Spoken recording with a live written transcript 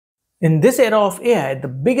In this era of AI, the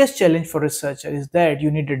biggest challenge for researchers is that you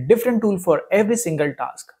need a different tool for every single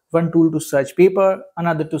task. One tool to search paper,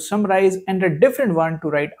 another to summarize, and a different one to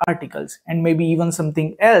write articles, and maybe even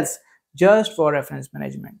something else just for reference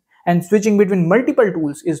management. And switching between multiple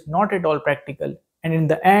tools is not at all practical. And in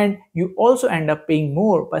the end, you also end up paying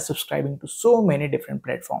more by subscribing to so many different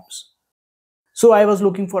platforms. So I was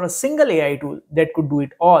looking for a single AI tool that could do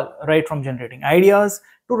it all, right from generating ideas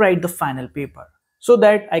to write the final paper, so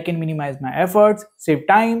that I can minimize my efforts, save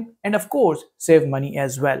time, and of course, save money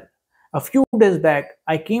as well. A few days back,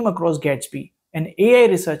 I came across Gatsby, an AI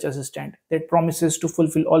research assistant that promises to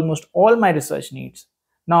fulfill almost all my research needs.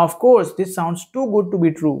 Now, of course, this sounds too good to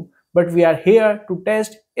be true, but we are here to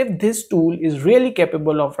test if this tool is really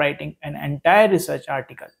capable of writing an entire research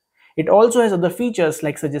article. It also has other features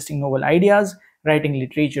like suggesting novel ideas, writing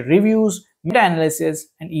literature reviews, meta-analysis,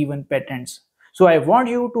 and even patents. So I want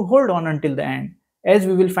you to hold on until the end, as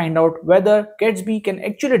we will find out whether Gatsby can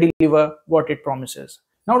actually deliver what it promises.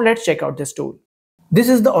 Now let's check out this tool. This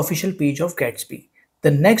is the official page of Gatsby,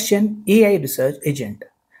 the next-gen AI research agent.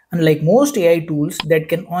 Unlike most AI tools that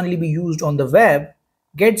can only be used on the web,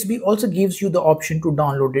 Gatsby also gives you the option to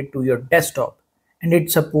download it to your desktop, and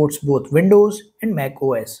it supports both Windows and Mac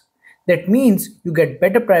OS. That means you get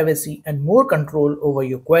better privacy and more control over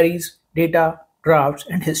your queries, data, drafts,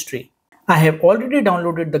 and history. I have already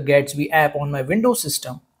downloaded the Gatsby app on my Windows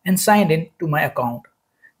system and signed in to my account.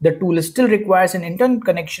 The tool still requires an internet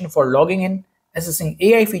connection for logging in, accessing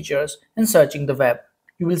AI features, and searching the web.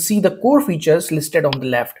 You will see the core features listed on the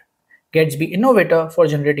left. Gatsby Innovator for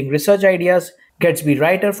generating research ideas, Gatsby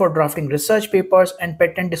Writer for drafting research papers and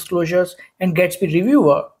patent disclosures, and Gatsby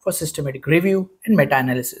Reviewer for systematic review and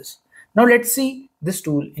meta-analysis. Now let's see this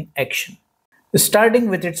tool in action. Starting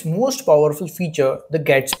with its most powerful feature, the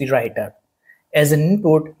Gatsby Writer. As an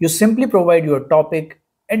input, you simply provide your topic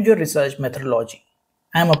and your research methodology.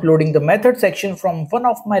 I am uploading the method section from one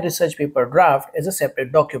of my research paper draft as a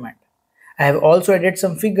separate document. I have also added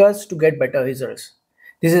some figures to get better results.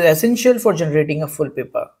 This is essential for generating a full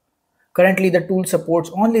paper. Currently, the tool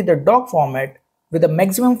supports only the doc format with a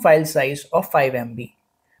maximum file size of 5 MB.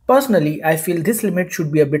 Personally, I feel this limit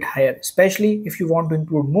should be a bit higher, especially if you want to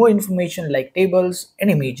include more information like tables and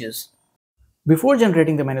images. Before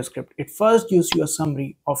generating the manuscript, it first gives you a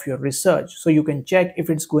summary of your research so you can check if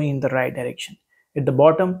it's going in the right direction. At the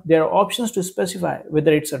bottom, there are options to specify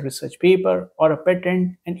whether it's a research paper or a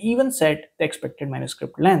patent and even set the expected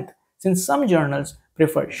manuscript length, since some journals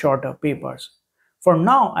prefer shorter papers. For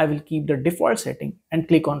now, I will keep the default setting and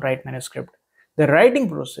click on Write Manuscript. The writing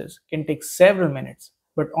process can take several minutes,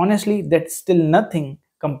 but honestly, that's still nothing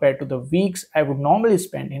compared to the weeks I would normally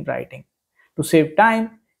spend in writing. To save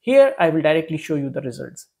time, here I will directly show you the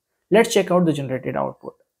results. Let's check out the generated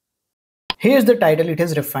output. Here's the title it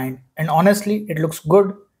has refined, and honestly, it looks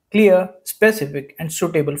good, clear, specific, and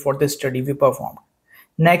suitable for the study we performed.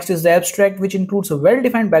 Next is the abstract, which includes a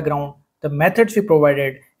well-defined background, the methods we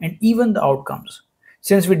provided, and even the outcomes.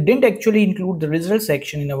 Since we didn't actually include the result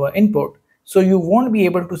section in our input, so you won't be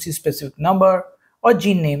able to see specific number or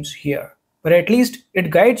gene names here. But at least it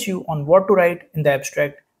guides you on what to write in the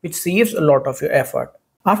abstract, which saves a lot of your effort.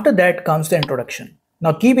 After that comes the introduction.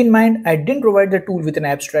 Now keep in mind, I didn't provide the tool with an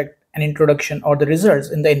abstract, an introduction, or the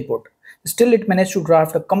results in the input. Still, it managed to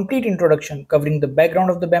draft a complete introduction covering the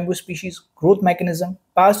background of the bamboo species, growth mechanism,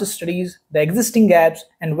 past studies, the existing gaps,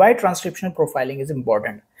 and why transcriptional profiling is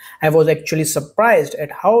important. I was actually surprised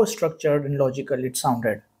at how structured and logical it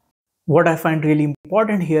sounded. What I find really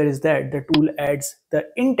important here is that the tool adds the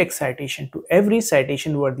in-text citation to every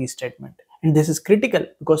citation-worthy statement. And this is critical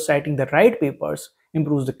because citing the right papers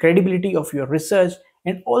improves the credibility of your research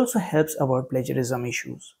and also helps avoid plagiarism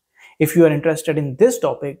issues. If you are interested in this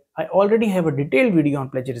topic, I already have a detailed video on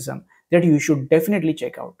plagiarism that you should definitely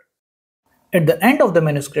check out. At the end of the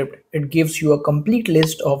manuscript, it gives you a complete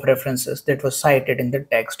list of references that were cited in the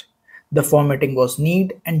text. The formatting was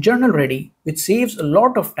neat and journal ready, which saves a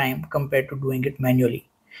lot of time compared to doing it manually.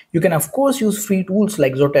 You can of course use free tools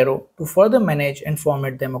like Zotero to further manage and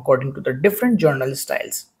format them according to the different journal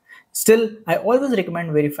styles. Still, I always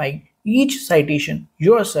recommend verifying each citation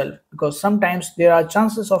yourself because sometimes there are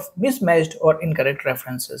chances of mismatched or incorrect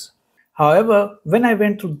references. However, when I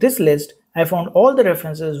went through this list, I found all the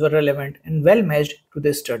references were relevant and well matched to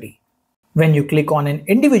this study. When you click on an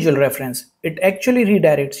individual reference, it actually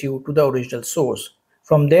redirects you to the original source.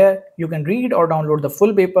 From there, you can read or download the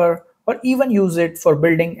full paper or even use it for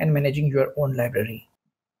building and managing your own library.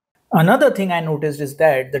 Another thing I noticed is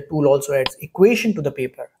that the tool also adds equation to the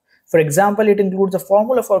paper. For example, it includes a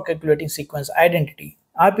formula for calculating sequence identity,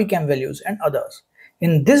 RPKM values, and others.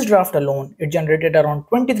 In this draft alone, it generated around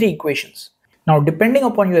 23 equations. Now, depending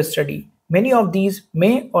upon your study, many of these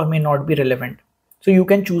may or may not be relevant, so you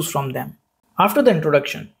can choose from them. After the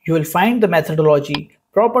introduction, you will find the methodology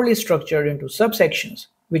properly structured into subsections,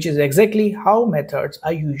 which is exactly how methods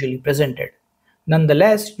are usually presented.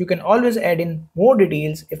 Nonetheless, you can always add in more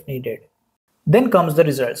details if needed. Then comes the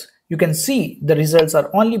results. You can see the results are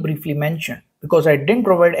only briefly mentioned because I didn't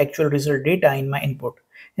provide actual result data in my input.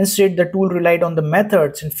 Instead, the tool relied on the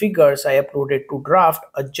methods and figures I uploaded to draft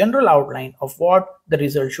a general outline of what the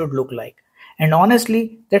result should look like. And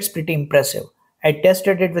honestly, that's pretty impressive. I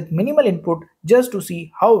tested it with minimal input just to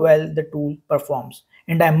see how well the tool performs,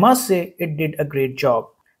 and I must say it did a great job.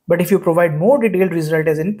 But if you provide more detailed result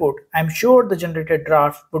as input, I'm sure the generated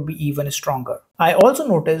draft would be even stronger. I also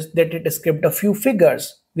noticed that it skipped a few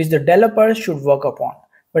figures which the developers should work upon.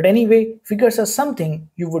 But anyway, figures are something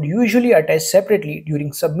you would usually attach separately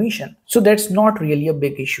during submission, so that's not really a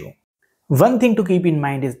big issue. One thing to keep in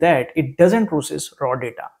mind is that it doesn't process raw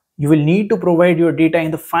data. You will need to provide your data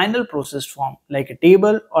in the final processed form like a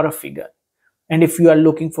table or a figure. And if you are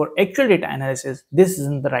looking for actual data analysis, this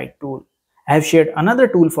isn't the right tool. I have shared another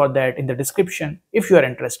tool for that in the description if you are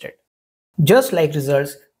interested. Just like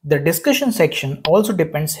results, the discussion section also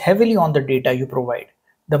depends heavily on the data you provide.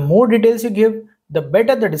 The more details you give, the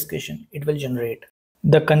better the discussion it will generate.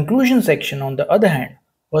 The conclusion section, on the other hand,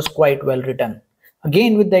 was quite well written.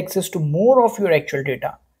 Again, with the access to more of your actual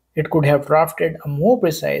data, it could have drafted a more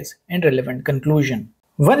precise and relevant conclusion.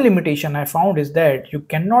 One limitation I found is that you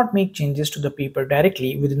cannot make changes to the paper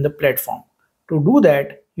directly within the platform. To do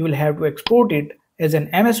that, you will have to export it as an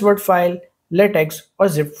MS Word file, LaTeX, or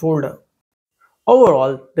zip folder.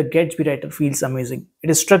 Overall, the Gatsby writer feels amazing.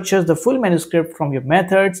 It structures the full manuscript from your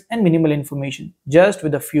methods and minimal information, just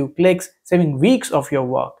with a few clicks, saving weeks of your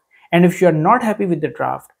work. And if you are not happy with the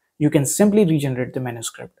draft, you can simply regenerate the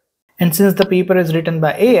manuscript. And since the paper is written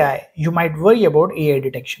by AI, you might worry about AI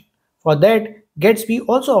detection. For that, Gatsby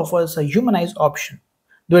also offers a humanized option,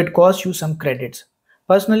 though it costs you some credits.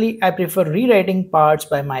 Personally, I prefer rewriting parts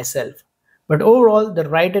by myself. But overall, the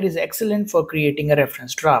writer is excellent for creating a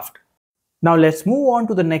reference draft. Now let's move on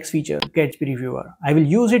to the next feature, Gatsby Reviewer. I will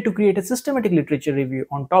use it to create a systematic literature review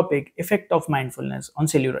on topic Effect of Mindfulness on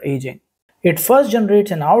Cellular Aging. It first generates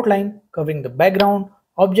an outline covering the background,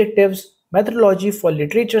 objectives, methodology for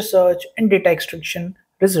literature search and data extraction,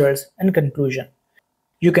 results, and conclusion.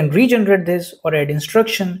 You can regenerate this or add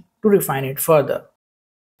instruction to refine it further.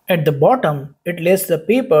 At the bottom, it lists the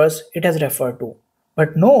papers it has referred to.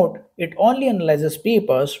 But note, it only analyzes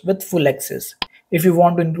papers with full access. If you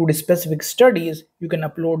want to include specific studies, you can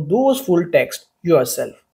upload those full text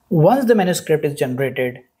yourself. Once the manuscript is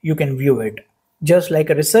generated, you can view it. Just like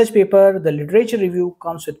a research paper, the literature review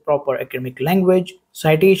comes with proper academic language,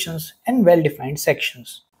 citations, and well-defined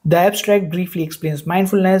sections. The abstract briefly explains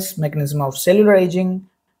mindfulness, mechanism of cellular aging,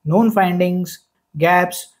 known findings,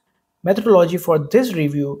 gaps, methodology for this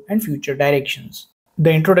review, and future directions.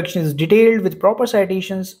 The introduction is detailed with proper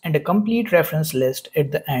citations and a complete reference list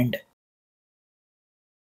at the end.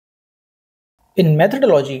 In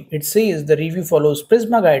methodology, it says the review follows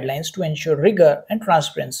PRISMA guidelines to ensure rigor and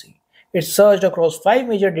transparency. It searched across 5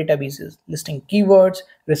 major databases, listing keywords,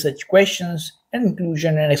 research questions, and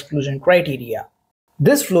inclusion and exclusion criteria.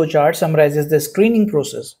 This flowchart summarizes the screening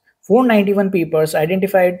process. 491 papers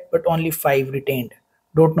identified, but only 5 retained.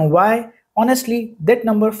 Don't know why? Honestly, that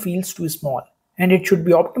number feels too small, and it should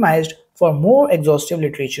be optimized for more exhaustive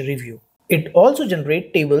literature review. It also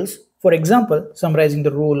generates tables, for example, summarizing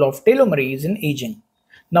the role of telomerase in aging.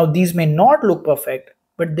 Now, these may not look perfect,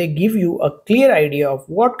 but they give you a clear idea of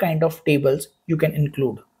what kind of tables you can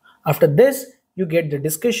include. After this, you get the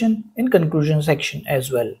discussion and conclusion section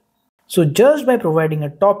as well. So just by providing a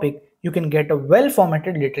topic, you can get a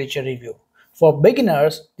well-formatted literature review. For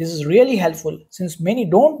beginners, this is really helpful since many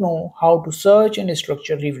don't know how to search and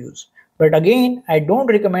structure reviews. But again, I don't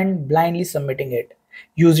recommend blindly submitting it.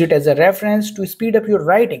 Use it as a reference to speed up your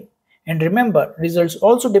writing. And remember, results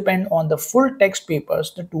also depend on the full text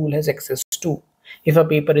papers the tool has access to. If a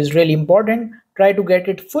paper is really important, try to get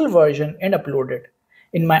it full version and upload it.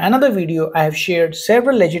 In my another video, I have shared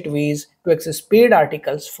several legit ways to access paid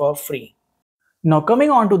articles for free. Now coming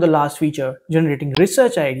on to the last feature, generating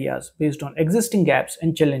research ideas based on existing gaps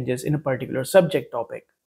and challenges in a particular subject topic.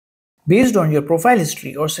 Based on your profile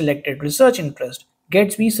history or selected research interest,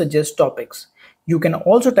 Gatsby suggests topics. You can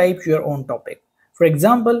also type your own topic. For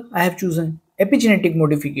example, I have chosen epigenetic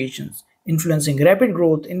modifications influencing rapid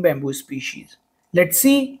growth in bamboo species. Let's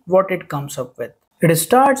see what it comes up with. It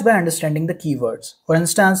starts by understanding the keywords. For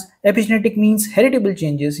instance, epigenetic means heritable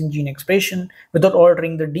changes in gene expression without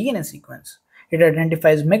altering the DNA sequence. It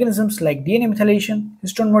identifies mechanisms like DNA methylation,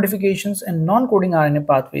 histone modifications, and non-coding RNA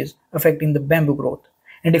pathways affecting the bamboo growth.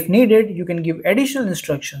 And if needed, you can give additional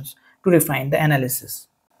instructions to refine the analysis.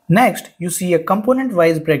 Next, you see a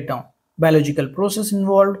component-wise breakdown, biological process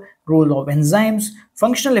involved, role of enzymes,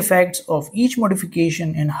 functional effects of each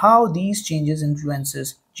modification, and how these changes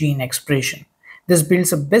influences gene expression. This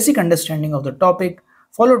builds a basic understanding of the topic,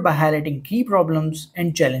 followed by highlighting key problems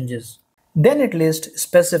and challenges. Then it lists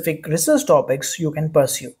specific research topics you can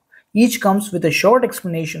pursue. Each comes with a short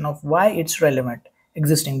explanation of why it's relevant,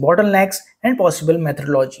 existing bottlenecks, and possible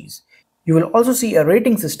methodologies. You will also see a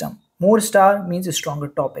rating system. More star means stronger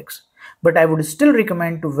topics, but I would still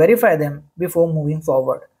recommend to verify them before moving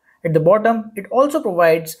forward. At the bottom, it also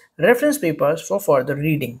provides reference papers for further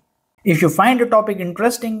reading. If you find a topic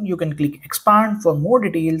interesting, you can click expand for more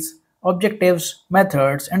details, objectives,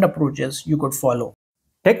 methods, and approaches you could follow.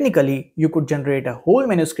 Technically, you could generate a whole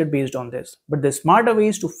manuscript based on this, but the smarter way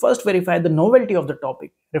is to first verify the novelty of the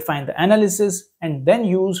topic, refine the analysis, and then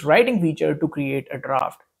use writing feature to create a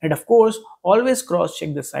draft. And of course, always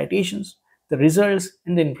cross-check the citations, the results,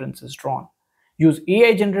 and the inferences drawn. Use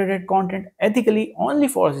AI-generated content ethically only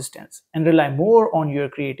for assistance and rely more on your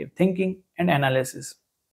creative thinking and analysis.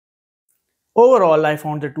 Overall, I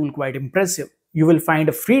found the tool quite impressive. You will find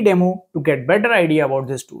a free demo to get better idea about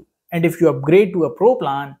this tool. And if you upgrade to a pro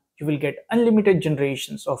plan, you will get unlimited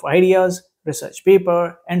generations of ideas, research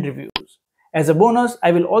paper, and reviews. As a bonus,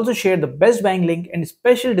 I will also share the best buying link and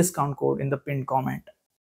special discount code in the pinned comment.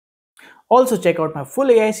 Also check out my full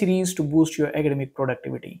AI series to boost your academic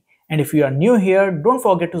productivity. And if you are new here, don't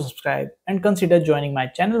forget to subscribe and consider joining my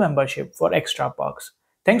channel membership for extra perks.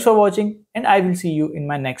 Thanks for watching, and I will see you in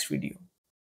my next video.